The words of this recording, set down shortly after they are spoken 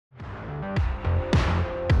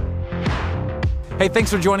Hey,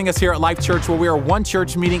 thanks for joining us here at Life Church, where we are one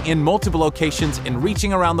church meeting in multiple locations and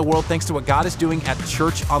reaching around the world thanks to what God is doing at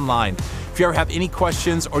Church Online. If you ever have any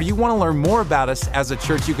questions or you want to learn more about us as a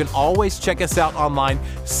church, you can always check us out online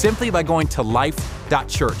simply by going to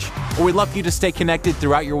life.church. Or we'd love for you to stay connected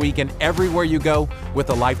throughout your week and everywhere you go with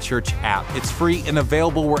the Life Church app. It's free and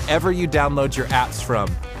available wherever you download your apps from.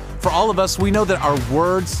 For all of us, we know that our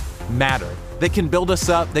words matter. They can build us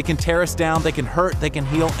up, they can tear us down, they can hurt, they can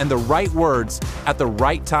heal, and the right words at the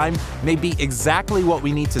right time may be exactly what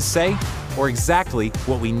we need to say or exactly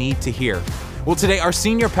what we need to hear. Well, today our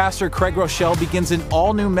senior pastor, Craig Rochelle, begins an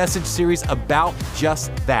all-new message series about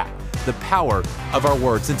just that, the power of our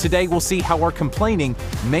words. And today we'll see how our complaining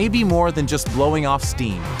may be more than just blowing off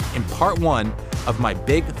steam in part one of My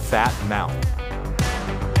Big Fat Mouth.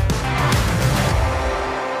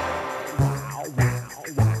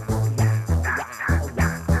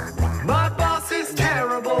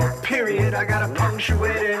 Period, I gotta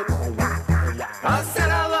punctuate it. I said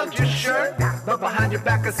I loved your shirt, but behind your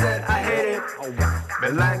back I said I hate it.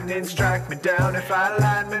 The lightning strike me down, if I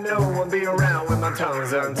lied, me no one be around when my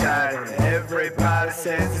tongue's untied. Everybody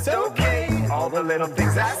says it's okay, all the little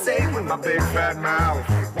things I say with my big fat mouth.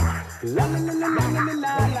 La la la la la la la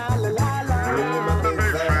la la la la. My big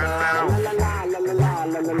fat mouth.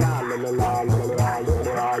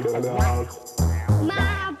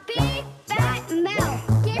 My big fat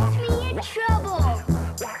mouth gets me in trouble.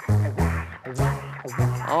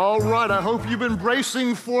 All right, I hope you've been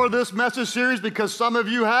bracing for this message series because some of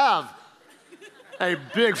you have a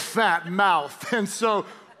big fat mouth. And so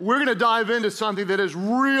we're going to dive into something that is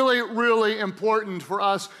really, really important for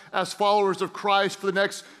us as followers of Christ for the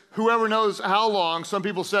next whoever knows how long. Some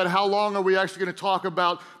people said, how long are we actually going to talk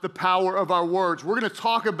about the power of our words? We're going to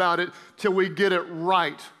talk about it till we get it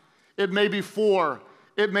right. It may be 4,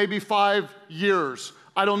 it may be 5 years.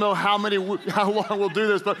 I don't know how long we'll do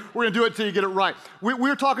this, but we're going to do it till you get it right.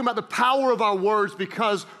 We're talking about the power of our words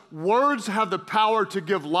because words have the power to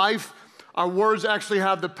give life. Our words actually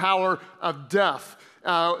have the power of death.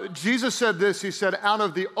 Jesus said this, he said, out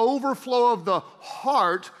of the overflow of the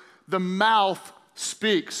heart, the mouth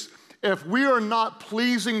speaks. If we are not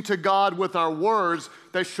pleasing to God with our words,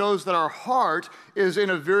 that shows that our heart is in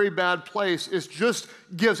a very bad place. It just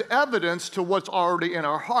gives evidence to what's already in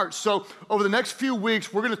our heart. So over the next few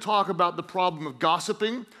weeks, we're going to talk about the problem of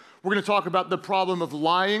gossiping. We're going to talk about the problem of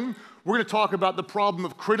lying. We're going to talk about the problem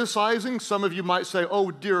of criticizing. Some of you might say, oh,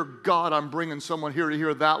 dear God, I'm bringing someone here to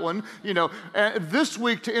hear that one. You know, and this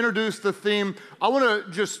week to introduce the theme, I want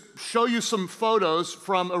to just show you some photos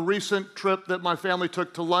from a recent trip that my family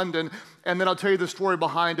took to London, and then I'll tell you the story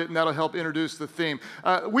behind it, and that'll help introduce the theme.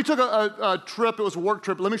 We took a trip. It was a work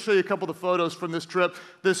trip. Let me show you a couple of the photos from this trip.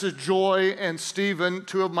 This is Joy and Stephen,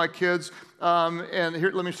 2 of my kids. And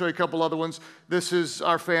here, let me show you a couple other ones. This is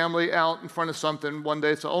our family out in front of something one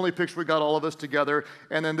day. It's the only picture we got all of us together.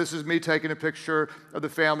 And then this is me taking a picture of the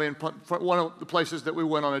family in one of the places that we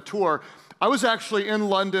went on a tour. I was actually in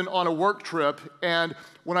London on a work trip. And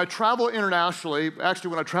when I travel internationally,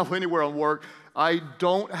 actually when I travel anywhere on work, I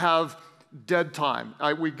don't have dead time.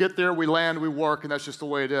 We get there, we land, we work, and that's just the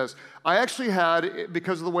way it is. I actually had,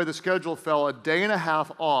 because of the way the schedule fell, a day and a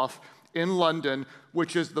half off in London,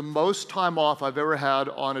 which is the most time off I've ever had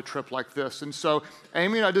on a trip like this. And so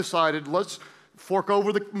Amy and I decided, let's fork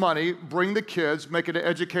over the money, bring the kids, make it an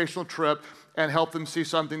educational trip, and help them see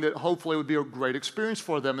something that hopefully would be a great experience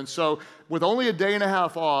for them. And so with only a day and a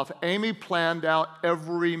half off, Amy planned out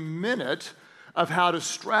every minute of how to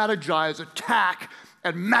strategize, attack,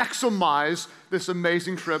 and maximize this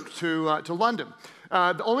amazing trip to London.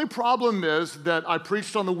 The only problem is that I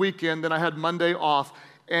preached on the weekend, then I had Monday off,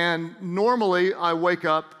 and normally I wake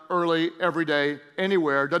up early every day,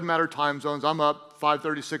 anywhere, doesn't matter time zones. I'm up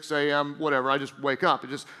 5:30, 6 a.m., whatever, I just wake up,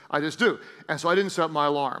 I just do. And so I didn't set my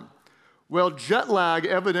alarm. Well, jet lag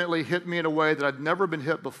evidently hit me in a way that I'd never been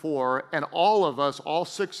hit before, and all of us, all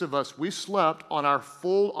 6 of us, we slept on our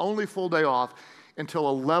only full day off until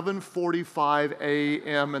 11:45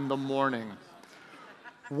 a.m. in the morning.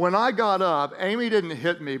 When I got up, Amy didn't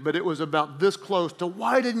hit me, but it was about this close to,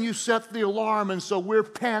 why didn't you set the alarm? And so we're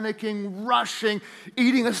panicking, rushing,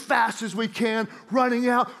 eating as fast as we can, running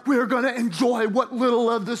out. We're going to enjoy what little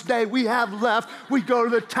of this day we have left. We go to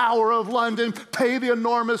the Tower of London, pay the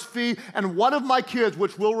enormous fee, and one of my kids,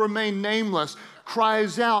 which will remain nameless,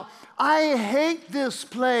 cries out, I hate this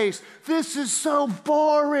place. This is so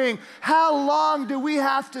boring. How long do we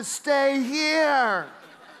have to stay here?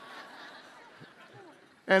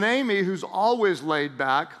 And Amy, who's always laid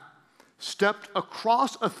back, stepped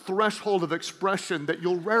across a threshold of expression that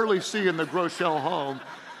you'll rarely see in the Groeschel home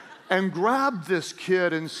and grabbed this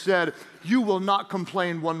kid and said, "You will not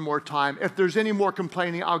complain one more time. If there's any more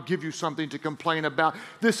complaining, I'll give you something to complain about.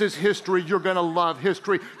 This is history. You're going to love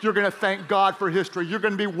history. You're going to thank God for history. You're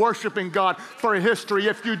going to be worshiping God for history.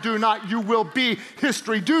 If you do not, you will be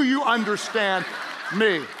history. Do you understand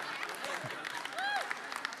me?"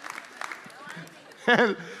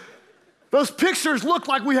 And those pictures looked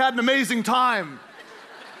like we had an amazing time.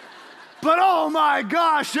 But oh my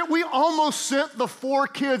gosh, we almost sent the 4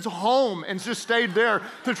 kids home and just stayed there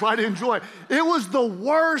to try to enjoy it. It was the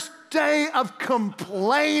worst day of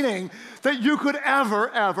complaining that you could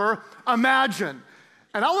ever imagine.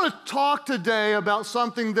 And I want to talk today about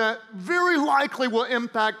something that very likely will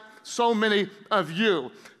impact so many of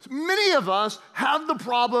you. Many of us have the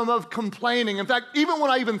problem of complaining. In fact, even when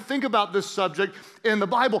I even think about this subject in the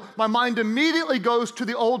Bible, my mind immediately goes to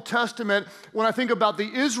the Old Testament when I think about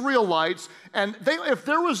the Israelites. And if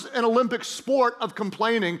there was an Olympic sport of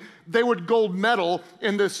complaining, they would gold medal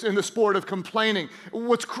in the sport of complaining.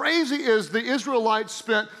 What's crazy is the Israelites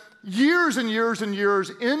spent years and years and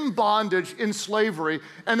years in bondage, in slavery,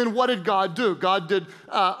 and then what did God do? God did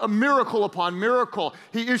a miracle upon miracle.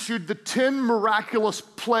 He issued the 10 miraculous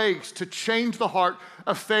plagues to change the heart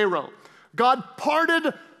of Pharaoh. God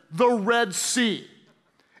parted the Red Sea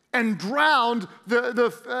and drowned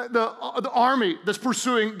the army that's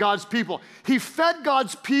pursuing God's people. He fed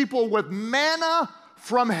God's people with manna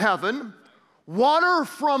from heaven, water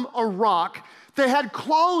from a rock. They had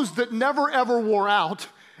clothes that never ever wore out.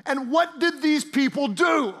 And what did these people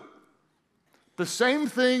do? The same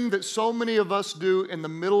thing that so many of us do in the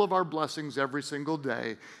middle of our blessings every single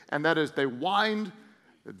day, and that is they whined,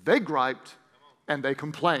 they griped, and they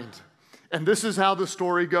complained. And this is how the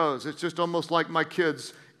story goes. It's just almost like my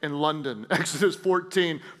kids in London. Exodus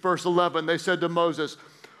 14, verse 11, they said to Moses,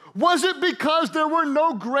 "Was it because there were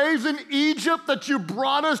no graves in Egypt that you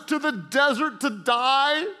brought us to the desert to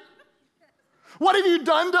die? What have you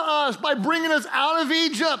done to us by bringing us out of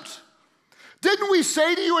Egypt? Didn't we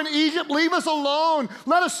say to you in Egypt, 'Leave us alone,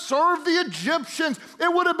 let us serve the Egyptians'?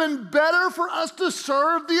 It would have been better for us to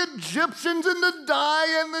serve the Egyptians than to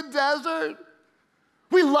die in the desert."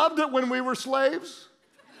 We loved it when we were slaves.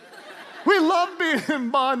 We loved being in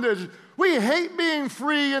bondage. We hate being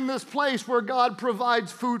free in this place where God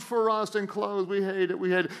provides food for us and clothes. We hate it,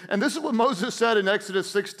 we hate it. And this is what Moses said in Exodus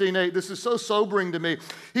 16:8. This is so sobering to me.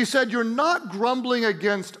 He said, "You're not grumbling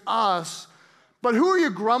against us, but who are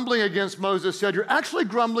you grumbling against?" Moses said, "You're actually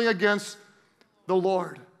grumbling against the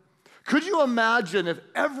Lord." Could you imagine if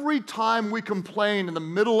every time we complain in the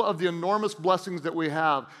middle of the enormous blessings that we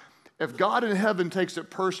have, if God in heaven takes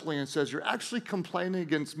it personally and says, "You're actually complaining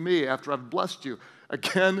against me after I've blessed you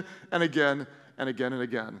again and again and again and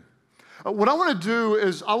again"? What I want to do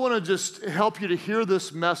is I want to just help you to hear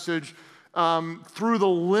this message through the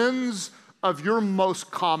lens of your most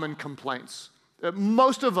common complaints.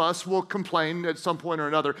 Most of us will complain at some point or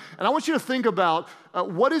another. And I want you to think about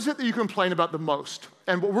what is it that you complain about the most?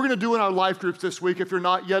 And what we're going to do in our life groups this week, if you're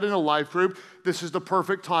not yet in a life group, this is the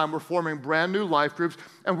perfect time. We're forming brand new life groups,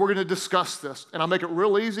 and we're going to discuss this. And I'll make it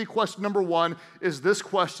real easy. Question number 1 is this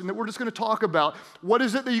question that we're just going to talk about. What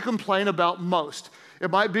is it that you complain about most? It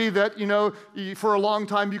might be that, for a long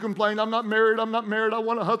time you complained, "I'm not married, I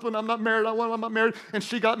want a husband, I'm not married, I'm not married." And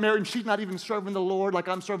she got married and she's not even serving the Lord like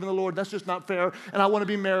I'm serving the Lord. That's just not fair. And I want to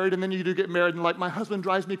be married. And then you do get married and like, "My husband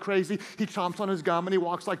drives me crazy. He chomps on his gum and he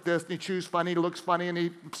walks like this and he chews funny, he looks funny and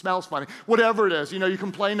he smells funny." Whatever it is, you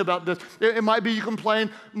complain about this. It might be you complain,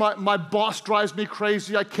 my boss drives me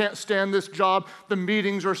crazy. I can't stand this job. The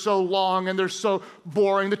meetings are so long and they're so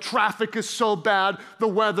boring. The traffic is so bad. The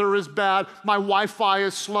weather is bad. My Wi-Fi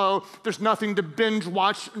is slow. There's nothing to binge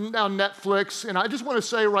watch on Netflix. And I just want to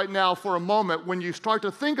say right now for a moment, when you start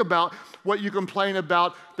to think about what you complain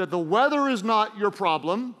about, that the weather is not your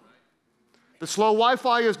problem. The slow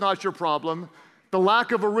Wi-Fi is not your problem. The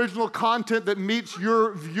lack of original content that meets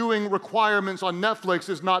your viewing requirements on Netflix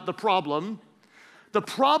is not the problem. The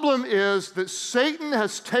problem is that Satan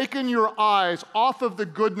has taken your eyes off of the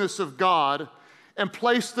goodness of God and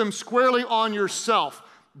placed them squarely on yourself.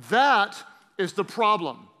 That is the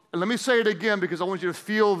problem. And let me say it again because I want you to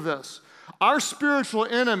feel this. Our spiritual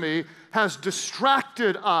enemy has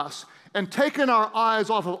distracted us and taken our eyes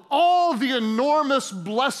off of all the enormous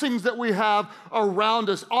blessings that we have around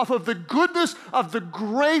us, off of the goodness of the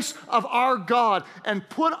grace of our God, and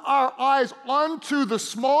put our eyes onto the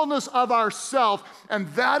smallness of ourselves,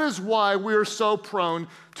 and that is why we're so prone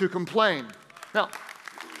to complain. Now,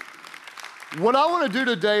 what I want to do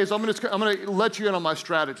today is I'm going to let you in on my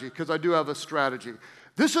strategy, because I do have a strategy.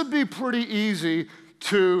 This would be pretty easy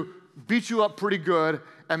to beat you up pretty good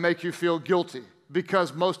and make you feel guilty.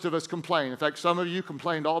 because most of us complain. In fact, some of you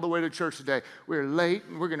complained all the way to church today. We're late,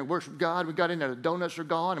 and we're going to worship God. We got in there, the donuts are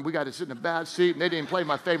gone, and we got to sit in a bad seat, and they didn't play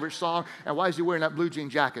my favorite song, and why is he wearing that blue jean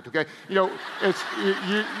jacket, okay? You know,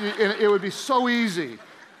 it would be so easy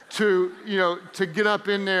to get up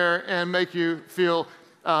in there and make you feel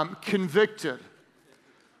convicted.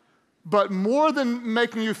 But more than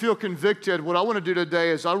making you feel convicted, what I want to do today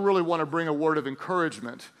is I really want to bring a word of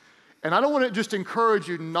encouragement. And I don't want to just encourage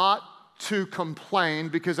you not to complain,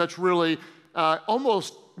 because that's really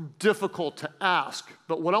almost difficult to ask.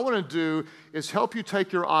 But what I want to do is help you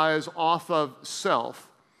take your eyes off of self,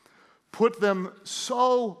 put them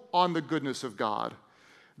so on the goodness of God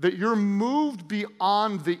that you're moved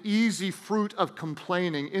beyond the easy fruit of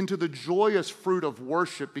complaining into the joyous fruit of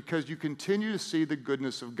worship, because you continue to see the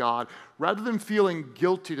goodness of God. Rather than feeling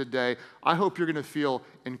guilty today, I hope you're going to feel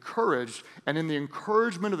encouraged, and in the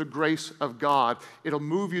encouragement of the grace of God, it'll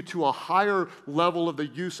move you to a higher level of the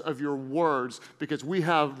use of your words, because we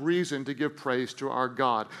have reason to give praise to our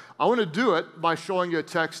God. I want to do it by showing you a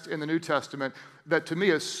text in the New Testament that to me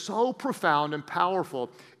is so profound and powerful.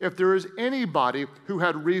 If there is anybody who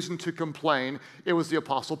had reason to complain, it was the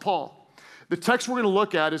Apostle Paul. The text we're going to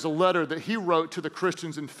look at is a letter that he wrote to the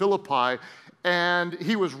Christians in Philippi, and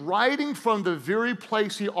he was writing from the very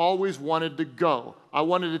place he always wanted to go. I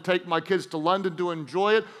wanted to take my kids to London to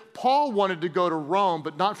enjoy it. Paul wanted to go to Rome,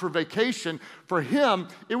 but not for vacation. For him,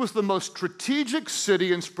 it was the most strategic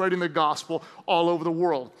city in spreading the gospel all over the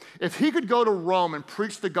world. If he could go to Rome and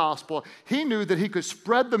preach the gospel, he knew that he could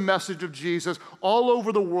spread the message of Jesus all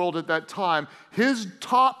over the world at that time. His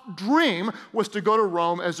top dream was to go to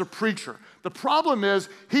Rome as a preacher. The problem is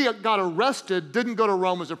he got arrested, didn't go to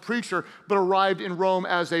Rome as a preacher, but arrived in Rome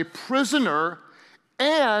as a prisoner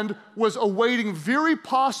and was awaiting very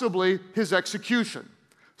possibly his execution.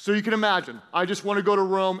 So you can imagine, I just want to go to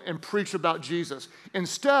Rome and preach about Jesus.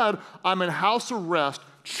 Instead, I'm in house arrest,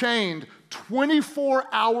 chained 24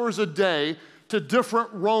 hours a day to different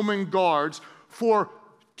Roman guards for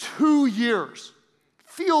 2 years.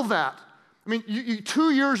 Feel that. I mean, 2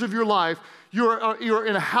 years of your life, you're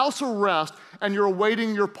in a house arrest and you're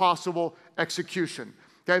awaiting your possible execution.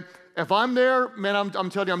 Okay? If I'm there, man, I'm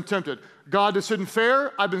telling you, I'm tempted. God, this isn't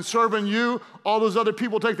fair. I've been serving you. All those other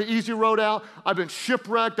people take the easy road out. I've been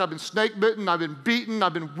shipwrecked. I've been snake bitten. I've been beaten.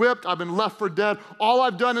 I've been whipped. I've been left for dead. All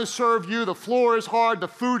I've done is serve you. The floor is hard. The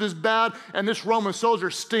food is bad. And this Roman soldier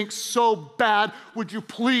stinks so bad. Would you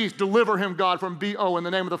please deliver him, God, from B.O. in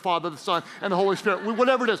the name of the Father, the Son, and the Holy Spirit.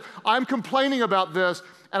 Whatever it is. I'm complaining about this,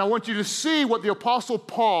 and I want you to see what the Apostle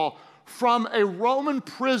Paul from a Roman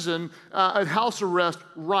prison at house arrest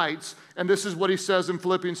writes, and this is what he says in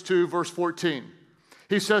Philippians 2, verse 14.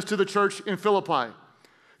 He says to the church in Philippi,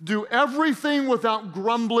 do everything without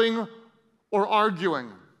grumbling or arguing.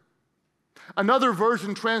 Another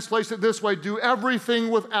version translates it this way, do everything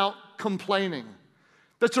without complaining.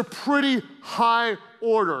 That's a pretty high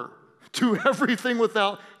order. Do everything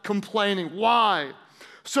without complaining. Why?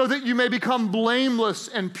 So that you may become blameless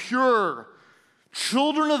and pure,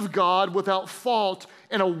 children of God without fault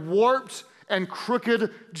in a warped and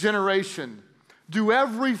crooked generation. Do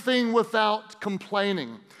everything without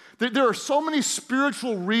complaining. There are so many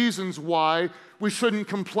spiritual reasons why we shouldn't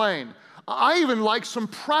complain. I even like some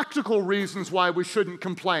practical reasons why we shouldn't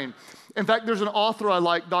complain. In fact, there's an author I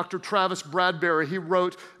like, Dr. Travis Bradberry. He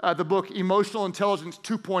wrote the book Emotional Intelligence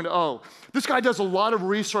 2.0. This guy does a lot of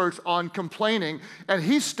research on complaining, and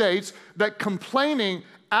he states that complaining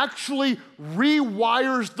actually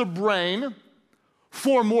rewires the brain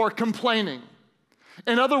for more complaining.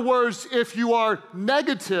 In other words, if you are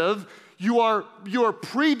negative, you are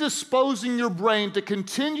predisposing your brain to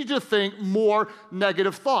continue to think more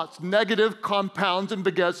negative thoughts. Negative compounds and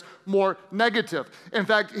begets more negative. In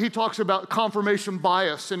fact, he talks about confirmation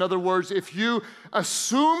bias. In other words, if you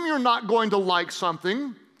assume you're not going to like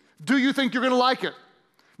something, do you think you're going to like it?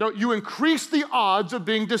 No, you increase the odds of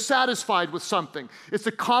being dissatisfied with something. It's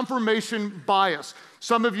a confirmation bias.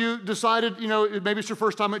 Some of you decided, maybe it's your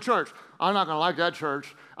first time at church. I'm not going to like that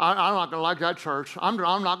church. I'm not going to like that church. I'm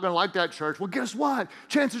not going to like that church. Well, guess what?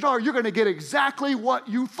 Chances are you're going to get exactly what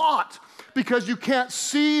you thought, because you can't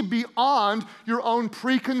see beyond your own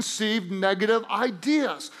preconceived negative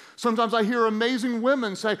ideas. Sometimes I hear amazing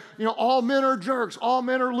women say, all men are jerks, all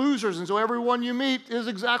men are losers, and so everyone you meet is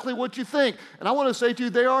exactly what you think. And I want to say to you,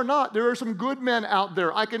 they are not. There are some good men out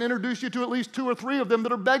there. I can introduce you to at least 2 or 3 of them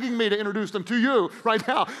that are begging me to introduce them to you right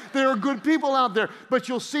now. There are good people out there, but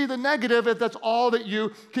you'll see the negative if that's all that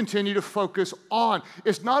you continue to focus on.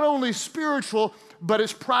 It's not only spiritual, but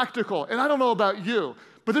it's practical. And I don't know about you,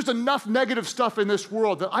 But there's enough negative stuff in this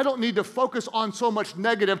world that I don't need to focus on so much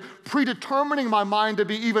negative, predetermining my mind to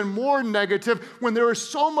be even more negative when there is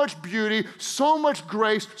so much beauty, so much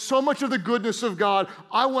grace, so much of the goodness of God.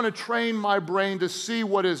 I want to train my brain to see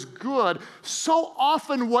what is good. So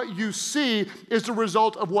often what you see is the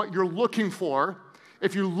result of what you're looking for.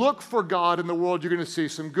 If you look for God in the world, you're going to see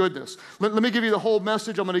some goodness. Let me give you the whole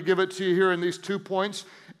message. I'm going to give it to you here in these 2 points,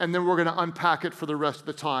 and then we're going to unpack it for the rest of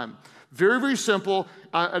the time. Very, very simple,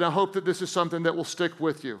 and I hope that this is something that will stick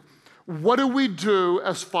with you. What do we do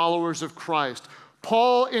as followers of Christ?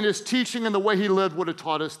 Paul, in his teaching and the way he lived, would have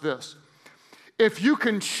taught us this. If you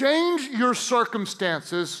can change your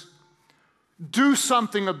circumstances, do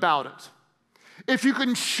something about it. If you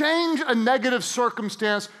can change a negative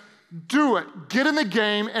circumstance, do it. Get in the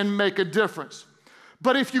game and make a difference.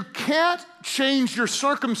 But if you can't change your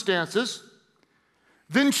circumstances,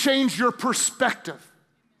 then change your perspective.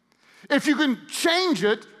 If you can change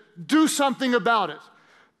it, do something about it.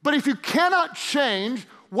 But if you cannot change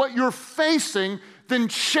what you're facing, then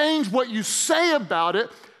change what you say about it,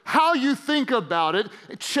 how you think about it,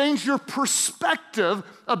 change your perspective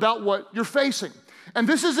about what you're facing. And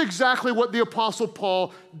this is exactly what the Apostle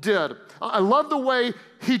Paul did. I love the way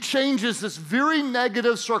he changes this very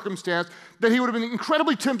negative circumstance that he would have been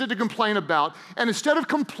incredibly tempted to complain about. And instead of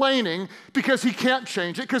complaining because he can't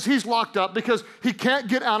change it, because he's locked up, because he can't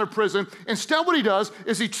get out of prison, instead what he does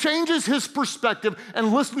is he changes his perspective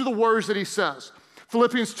and listen to the words that he says.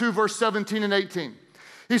 Philippians 2, verse 17 and 18.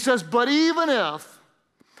 He says, but even if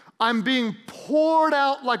I'm being poured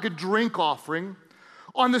out like a drink offering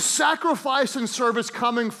on the sacrifice and service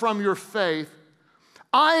coming from your faith,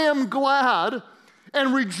 I am glad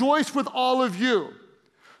and rejoice with all of you.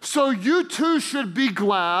 So you too should be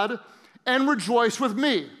glad and rejoice with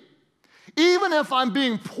me. Even if I'm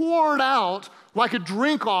being poured out like a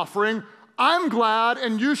drink offering, I'm glad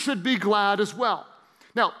and you should be glad as well.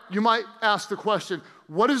 Now, you might ask the question,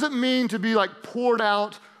 what does it mean to be like poured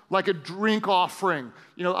out like a drink offering?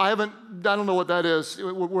 You know, I don't know what that is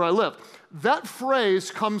where I live. That phrase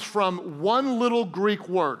comes from one little Greek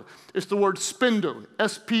word. It's the word spendo,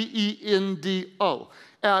 S-P-E-N-D-O.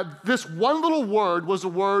 This one little word was a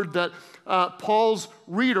word that Paul's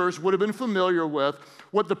readers would have been familiar with.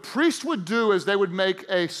 What the priest would do is they would make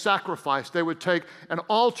a sacrifice. They would take an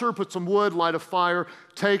altar, put some wood, light a fire,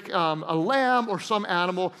 take a lamb or some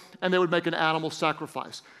animal, and they would make an animal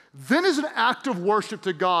sacrifice. Then as an act of worship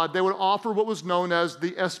to God, they would offer what was known as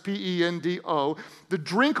the S-P-E-N-D-O, the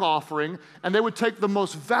drink offering, and they would take the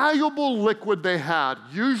most valuable liquid they had,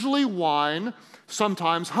 usually wine,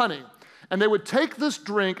 sometimes honey. And they would take this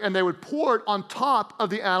drink and they would pour it on top of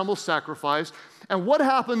the animal sacrifice. And what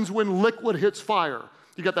happens when liquid hits fire?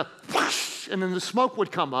 You got the whoosh, and then the smoke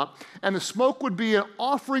would come up, and the smoke would be an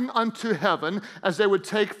offering unto heaven as they would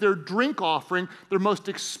take their drink offering, their most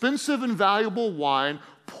expensive and valuable wine,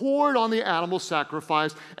 pour it on the animal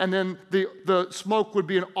sacrifice, and then the smoke would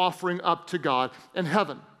be an offering up to God in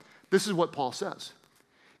heaven. This is what Paul says.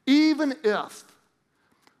 Even if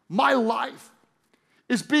my life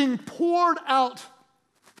is being poured out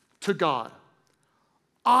to God,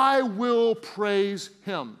 I will praise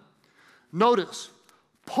him. Notice,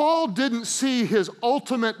 Paul didn't see his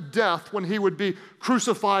ultimate death when he would be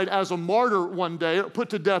crucified as a martyr one day, or put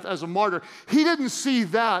to death as a martyr. He didn't see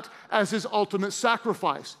that as his ultimate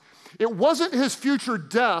sacrifice. It wasn't his future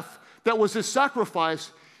death that was his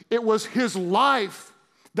sacrifice. It was his life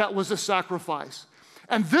that was a sacrifice.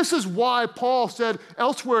 And this is why Paul said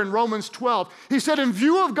elsewhere in Romans 12, he said, in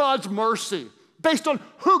view of God's mercy, based on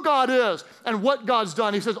who God is and what God's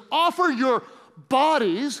done, he says, offer your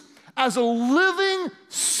bodies as a living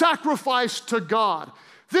sacrifice to God.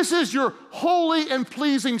 This is your holy and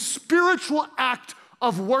pleasing spiritual act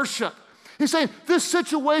of worship. He's saying, this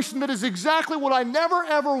situation that is exactly what I never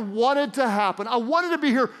ever wanted to happen. I wanted to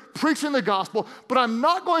be here preaching the gospel, but I'm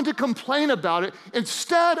not going to complain about it.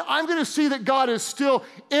 Instead, I'm going to see that God is still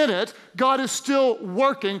in it. God is still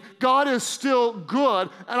working. God is still good.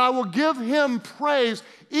 And I will give him praise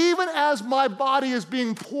even as my body is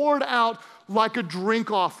being poured out like a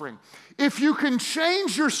drink offering. If you can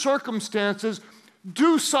change your circumstances,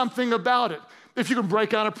 do something about it. If you can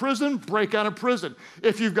break out of prison, break out of prison.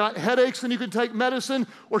 If you've got headaches, then you can take medicine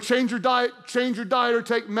or change your diet or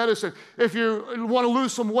take medicine. If you want to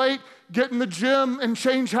lose some weight, get in the gym and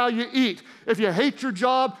change how you eat. If you hate your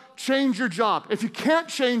job, change your job. If you can't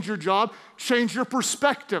change your job, change your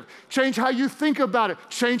perspective. Change how you think about it.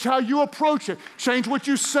 Change how you approach it. Change what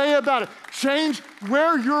you say about it. Change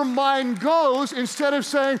where your mind goes instead of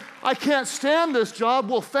saying, I can't stand this job.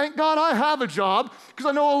 Well, thank God I have a job, because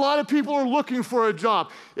I know a lot of people are looking for a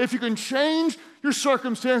job. If you can change your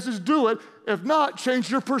circumstances, do it. If not, change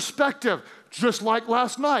your perspective. Just like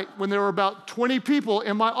last night when there were about 20 people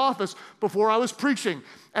in my office before I was preaching,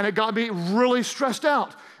 and it got me really stressed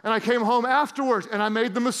out. And I came home afterwards, and I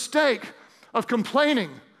made the mistake of complaining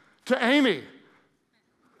to Amy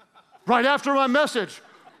right after my message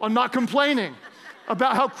on not complaining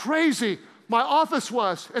about how crazy my office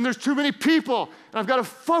was, and there's too many people, and I've got to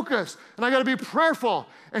focus, and I've got to be prayerful.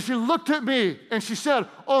 And she looked at me, and she said,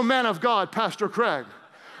 "Oh, man of God, Pastor Craig,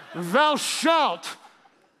 thou shalt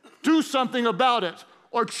do something about it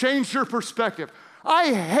or change your perspective."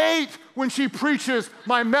 I hate when she preaches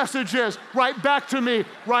my messages right back to me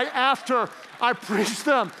right after I preach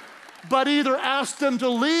them. But either ask them to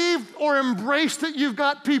leave or embrace that you've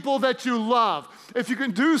got people that you love. If you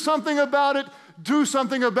can do something about it, do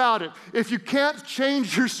something about it. If you can't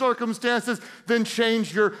change your circumstances, then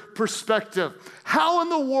change your perspective. How in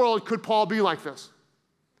the world could Paul be like this?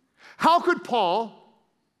 How could Paul,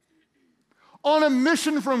 on a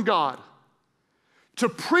mission from God, to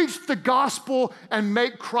preach the gospel and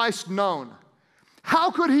make Christ known, how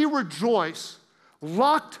could he rejoice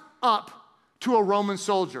locked up to a Roman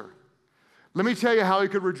soldier? Let me tell you how he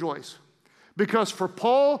could rejoice. Because for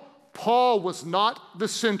Paul, Paul was not the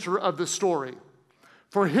center of the story.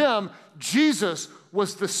 For him, Jesus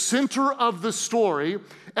was the center of the story.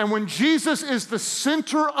 And when Jesus is the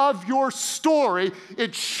center of your story,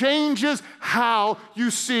 it changes how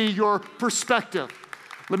you see your perspective.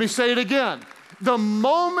 Let me say it again. The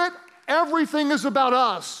moment everything is about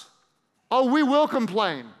us, we will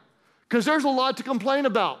complain. Because there's a lot to complain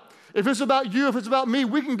about. If it's about you, if it's about me,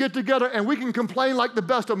 we can get together and we can complain like the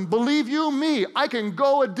best of them. Believe you me, I can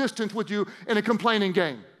go a distance with you in a complaining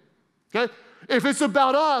game. Okay? If it's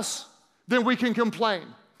about us, then we can complain.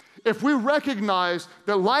 If we recognize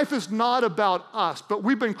that life is not about us, but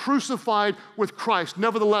we've been crucified with Christ,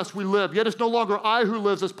 nevertheless we live. Yet it's no longer I who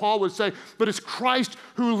lives, as Paul would say, but it's Christ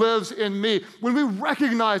who lives in me. When we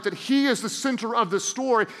recognize that he is the center of the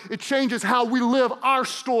story, it changes how we live our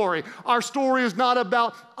story. Our story is not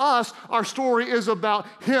about us, our story is about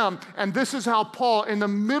him. And this is how Paul, in the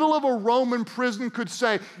middle of a Roman prison, could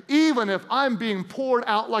say, even if I'm being poured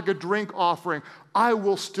out like a drink offering, I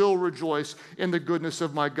will still rejoice in the goodness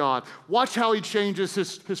of my God. Watch how he changes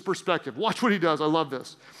his perspective. Watch what he does. I love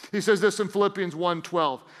this. He says this in Philippians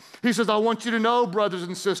 1:12. He says, I want you to know, brothers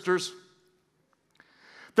and sisters,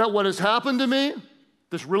 that what has happened to me,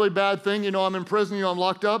 this really bad thing, I'm in prison, I'm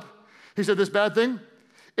locked up. He said, this bad thing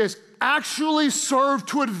is actually served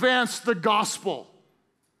to advance the gospel.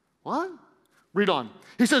 What? Read on.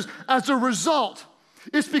 He says, as a result,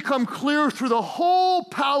 it's become clear through the whole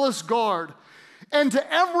palace guard and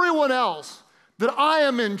to everyone else that I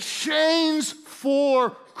am in chains for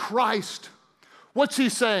Christ. What's he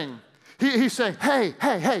saying? He's saying,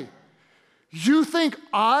 hey, you think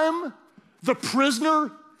I'm the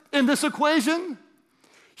prisoner in this equation?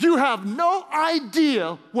 You have no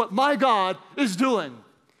idea what my God is doing.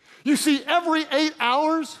 You see, every 8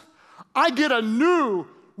 hours, I get a new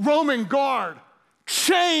Roman guard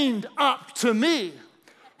chained up to me.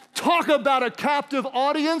 Talk about a captive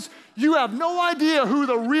audience. You have no idea who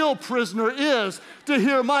the real prisoner is to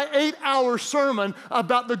hear my 8-hour sermon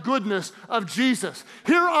about the goodness of Jesus.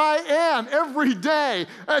 Here I am every day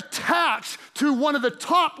attached to one of the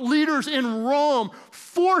top leaders in Rome,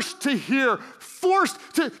 forced to hear, forced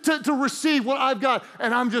to receive what I've got,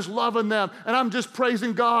 and I'm just loving them, and I'm just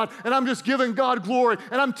praising God, and I'm just giving God glory,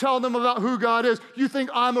 and I'm telling them about who God is. You think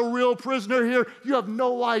I'm a real prisoner here? You have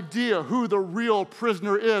no idea who the real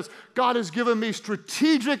prisoner is. God has given me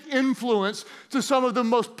strategic influence to some of the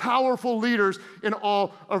most powerful leaders in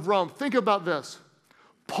all of Rome. Think about this.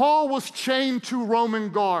 Paul was chained to Roman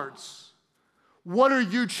guards. What are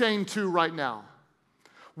you chained to right now?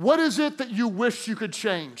 What is it that you wish you could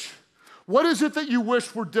change? What is it that you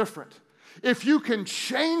wish were different? If you can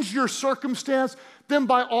change your circumstance, then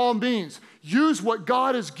by all means, use what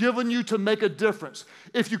God has given you to make a difference.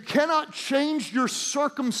 If you cannot change your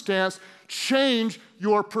circumstance, change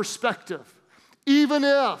your perspective. Even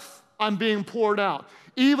if I'm being poured out,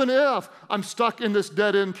 even if I'm stuck in this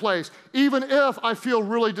dead-end place, even if I feel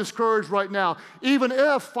really discouraged right now, even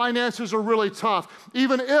if finances are really tough,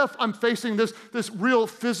 even if I'm facing this real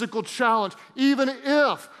physical challenge, even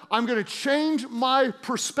if I'm going to change my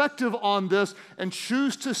perspective on this and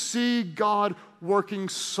choose to see God working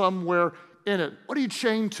somewhere in it. What are you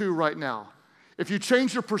chained to right now? If you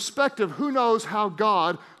change your perspective, who knows how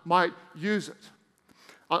God might use it?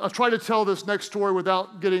 I'll try to tell this next story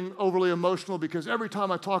without getting overly emotional, because every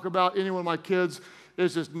time I talk about any one of my kids,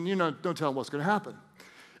 it's just, don't tell them what's going to happen.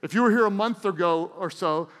 If you were here a month ago or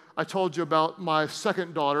so, I told you about my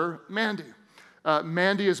second daughter, Mandy.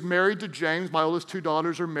 Mandy is married to James. My oldest 2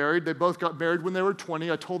 daughters are married. They both got married when they were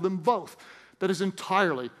 20. I told them both that is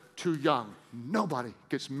entirely too young. Nobody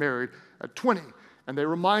gets married at 20. And they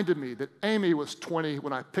reminded me that Amy was 20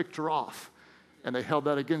 when I picked her off. And they held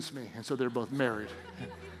that against me. And so they're both married.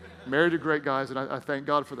 Married to great guys, and I thank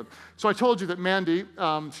God for them. So I told you that Mandy,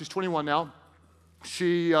 she's 21 now,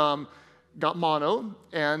 she got mono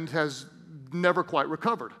and has never quite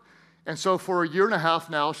recovered. And so for a year and a half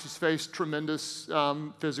now, she's faced tremendous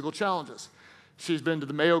physical challenges. She's been to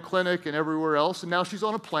the Mayo Clinic and everywhere else, and now she's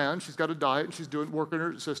on a plan. She's got a diet, and she's working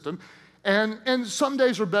her system. And some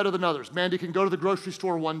days are better than others. Mandy can go to the grocery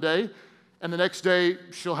store one day, and the next day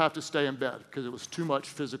she'll have to stay in bed because it was too much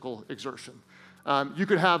physical exertion. You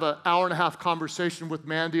could have an hour-and-a-half conversation with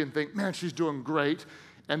Mandy and think, man, she's doing great,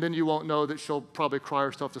 and then you won't know that she'll probably cry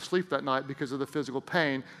herself to sleep that night because of the physical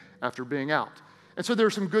pain after being out. And so there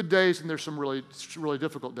are some good days and there's some really, really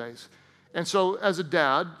difficult days. And so as a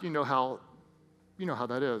dad, you know how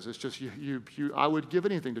that is. It's just I would give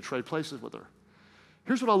anything to trade places with her.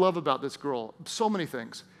 Here's what I love about this girl. So many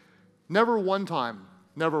things. Never one time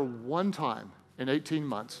in 18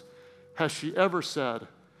 months has she ever said,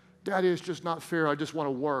 Daddy, it's just not fair. I just want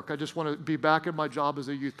to work. I just want to be back at my job as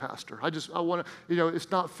a youth pastor. I want to,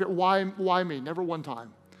 it's not fair. Why me? Never one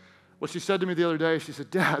time. What she said to me the other day, she said,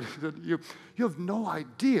 Dad, you have no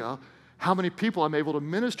idea how many people I'm able to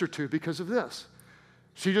minister to because of this.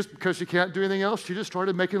 Because she can't do anything else, she just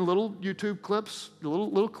started making little YouTube clips,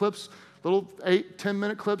 little clips, little 8,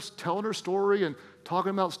 10-minute clips, telling her story and talking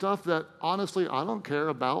about stuff that, honestly, I don't care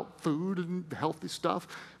about, food and healthy stuff.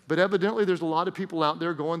 But evidently, there's a lot of people out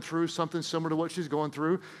there going through something similar to what she's going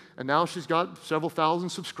through. And now she's got several thousand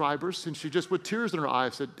subscribers. And she just, with tears in her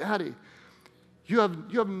eyes, said, Daddy, you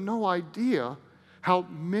have no idea how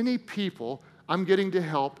many people I'm getting to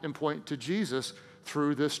help and point to Jesus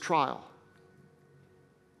through this trial.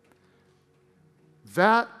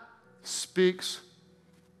 That speaks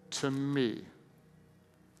to me.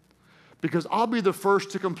 Because I'll be the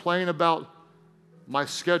first to complain about my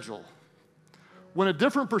schedule, when a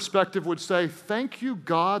different perspective would say, thank you,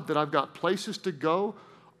 God, that I've got places to go,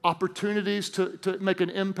 opportunities to make an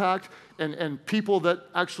impact, and people that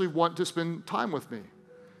actually want to spend time with me.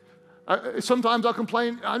 Sometimes I'll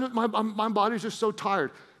complain, my body's just so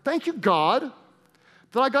tired. Thank you, God,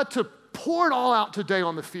 that I got to pour it all out today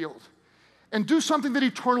on the field and do something that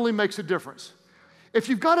eternally makes a difference. If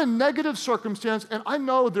you've got a negative circumstance, and I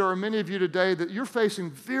know there are many of you today that you're facing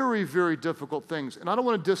very, very difficult things, and I don't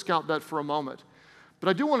want to discount that for a moment. But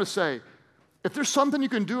I do want to say, if there's something you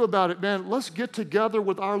can do about it, man, let's get together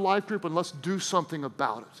with our life group and let's do something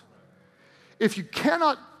about it. If you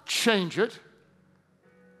cannot change it,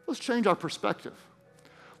 let's change our perspective.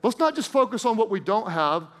 Let's not just focus on what we don't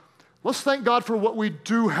have. Let's thank God for what we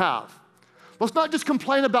do have. Let's not just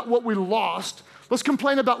complain about what we lost. Let's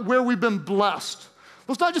complain about where we've been blessed.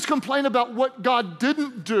 Let's not just complain about what God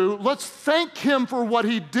didn't do. Let's thank Him for what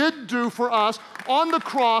He did do for us on the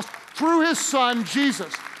cross through His Son,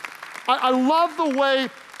 Jesus. I love the way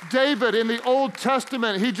David in the Old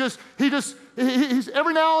Testament, he's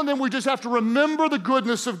every now and then we just have to remember the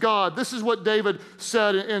goodness of God. This is what David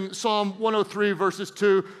said in Psalm 103, verses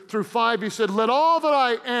 2 through 5. He said, let all that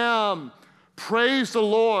I am praise the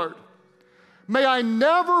Lord. May I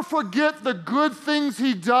never forget the good things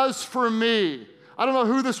He does for me. I don't know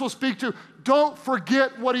who this will speak to. Don't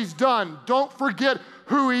forget what He's done. Don't forget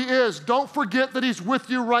who He is. Don't forget that He's with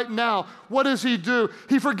you right now. What does He do?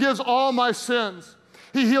 He forgives all my sins.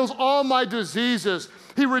 He heals all my diseases.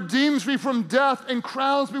 He redeems me from death and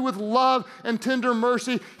crowns me with love and tender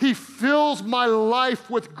mercy. He fills my life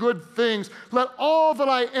with good things. Let all that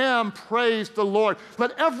I am praise the Lord.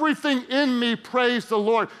 Let everything in me praise the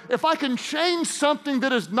Lord. If I can change something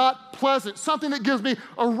that is not pleasant, something that gives me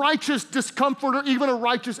a righteous discomfort or even a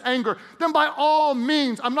righteous anger, then by all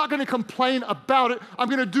means, I'm not going to complain about it. I'm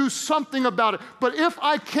going to do something about it. But if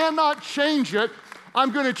I cannot change it,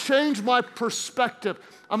 I'm going to change my perspective.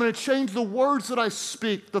 I'm going to change the words that I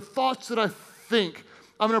speak, the thoughts that I think.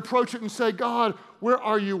 I'm going to approach it and say, God, where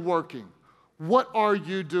are you working? What are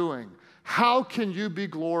you doing? How can you be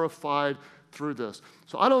glorified through this?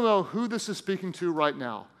 So I don't know who this is speaking to right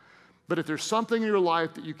now, but if there's something in your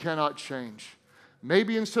life that you cannot change,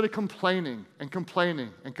 maybe instead of complaining and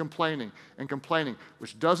complaining and complaining and complaining,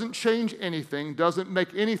 which doesn't change anything, doesn't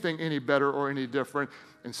make anything any better or any different,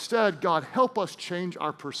 instead, God, help us change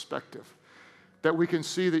our perspective, that we can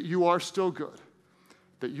see that you are still good,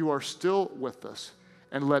 that you are still with us,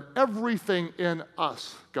 and let everything in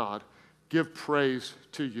us, God, give praise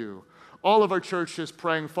to you. All of our church is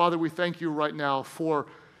praying, Father, we thank you right now for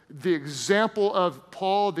the example of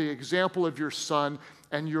Paul, the example of your Son,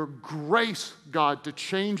 and your grace, God, to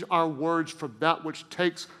change our words from that which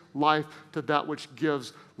takes life to that which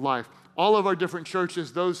gives life. All of our different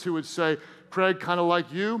churches, those who would say, Craig, kind of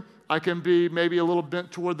like you, I can be maybe a little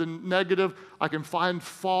bent toward the negative. I can find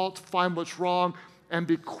fault, find what's wrong, and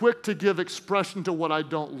be quick to give expression to what I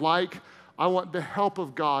don't like. I want the help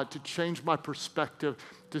of God to change my perspective,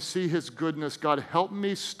 to see His goodness. God, help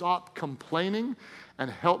me stop complaining and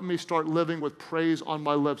help me start living with praise on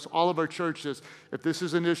my lips. All of our churches, if this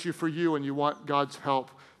is an issue for you and you want God's help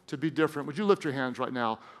to be different, would you lift your hands right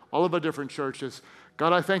now? All of our different churches.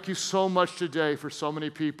 God, I thank you so much today for so many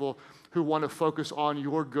people who want to focus on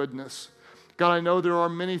your goodness. God, I know there are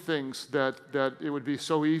many things that it would be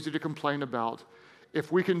so easy to complain about.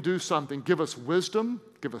 If we can do something, give us wisdom,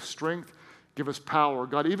 give us strength, give us power.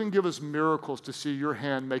 God, even give us miracles to see your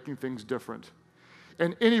hand making things different.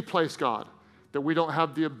 In any place, God, that we don't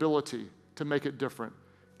have the ability to make it different,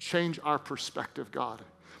 change our perspective, God.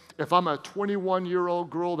 If I'm a 21-year-old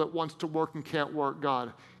girl that wants to work and can't work,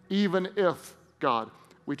 God, even if, God,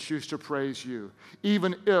 we choose to praise you,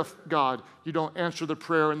 even if, God, you don't answer the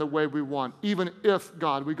prayer in the way we want, even if,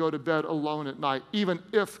 God, we go to bed alone at night, even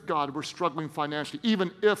if, God, we're struggling financially,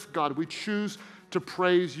 even if, God, we choose to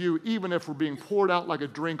praise you, even if we're being poured out like a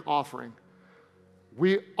drink offering,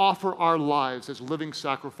 we offer our lives as living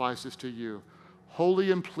sacrifices to you,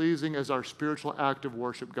 holy and pleasing as our spiritual act of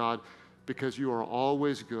worship, God, because you are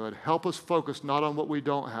always good. Help us focus not on what we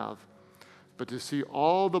don't have, but to see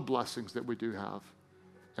all the blessings that we do have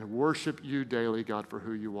and worship you daily, God, for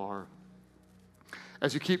who you are.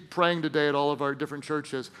 As you keep praying today at all of our different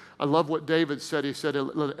churches, I love what David said. He said,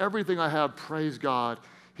 let everything I have praise God.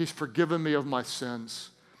 He's forgiven me of my sins.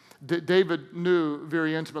 David knew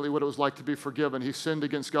very intimately what it was like to be forgiven. He sinned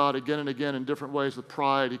against God again and again in different ways with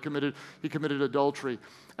pride. He committed adultery.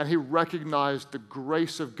 And he recognized the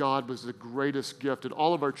grace of God was the greatest gift. At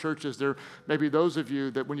all of our churches, there may be those of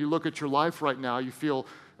you that when you look at your life right now, you feel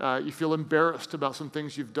embarrassed about some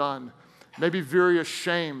things you've done. Maybe very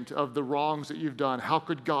ashamed of the wrongs that you've done. How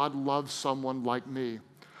could God love someone like me?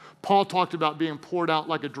 Paul talked about being poured out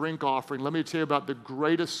like a drink offering. Let me tell you about the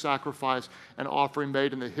greatest sacrifice and offering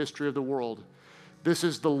made in the history of the world. This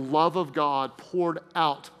is the love of God poured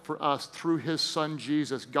out for us through His Son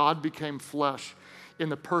Jesus. God became flesh in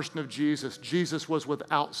the person of Jesus. Jesus was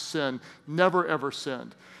without sin, never ever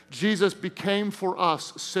sinned. Jesus became for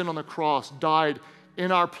us sin on the cross, died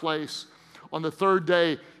in our place. On the third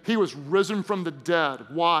day, He was risen from the dead.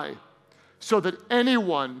 Why? So that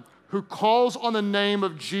anyone who calls on the name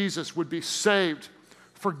of Jesus would be saved,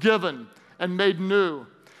 forgiven, and made new.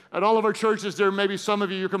 At all of our churches, there may be some of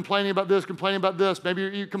you, you're complaining about this. Maybe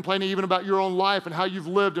you're complaining even about your own life and how you've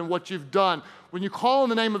lived and what you've done. When you call on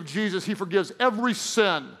the name of Jesus, He forgives every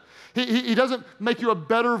sin. He doesn't make you a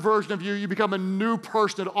better version of you. You become a new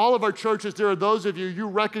person. At all of our churches, there are those of you, you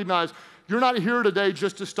recognize you're not here today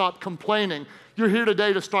just to stop complaining. You're here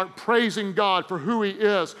today to start praising God for who He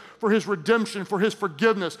is, for His redemption, for His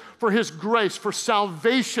forgiveness, for His grace, for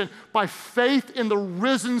salvation by faith in the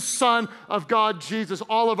risen Son of God, Jesus.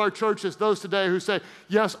 All of our churches, those today who say,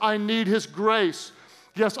 yes, I need His grace.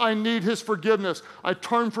 Yes, I need His forgiveness. I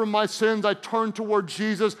turn from my sins. I turn toward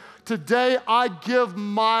Jesus. Today, I give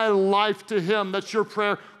my life to Him. That's your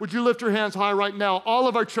prayer. Would you lift your hands high right now? All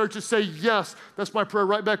of our churches say, yes, that's my prayer.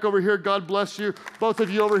 Right back over here. God bless you. Both of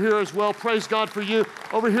you over here as well. Praise God for you.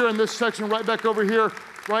 Over here in this section, right back over here,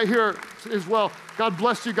 right here as well. God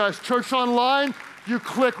bless you guys. Church Online, you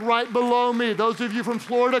click right below me. Those of you from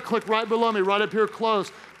Florida, click right below me, right up here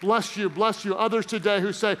close. Bless you, bless you. Others today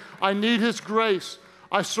who say, I need His grace.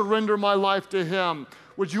 I surrender my life to Him.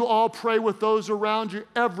 Would you all pray with those around you?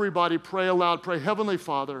 Everybody pray aloud. Pray, Heavenly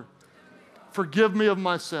Father, forgive me of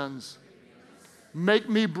my sins. Make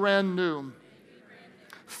me brand new.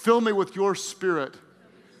 Fill me with your Spirit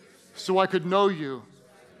so I could know you,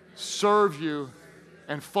 serve you,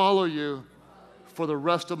 and follow you for the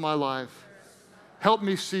rest of my life. Help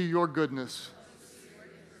me see your goodness,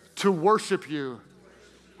 to worship you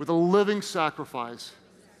with a living sacrifice,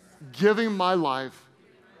 giving my life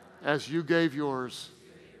as you gave yours.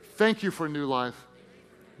 Thank you for new life.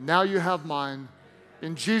 Now you have mine.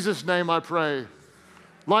 In Jesus' name I pray.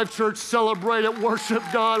 Life Church, celebrate it, worship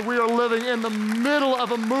God. We are living in the middle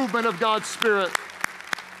of a movement of God's Spirit.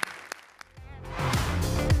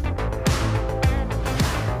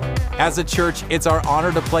 As a church, it's our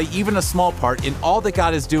honor to play even a small part in all that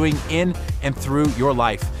God is doing in and through your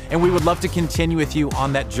life. And we would love to continue with you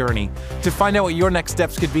on that journey. To find out what your next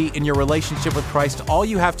steps could be in your relationship with Christ, all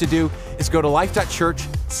you have to do is go to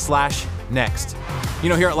life.church/next. You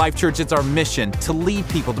know, here at Life Church, it's our mission to lead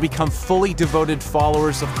people to become fully devoted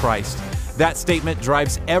followers of Christ. That statement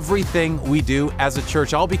drives everything we do as a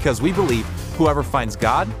church, all because we believe whoever finds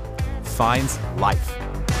God finds life.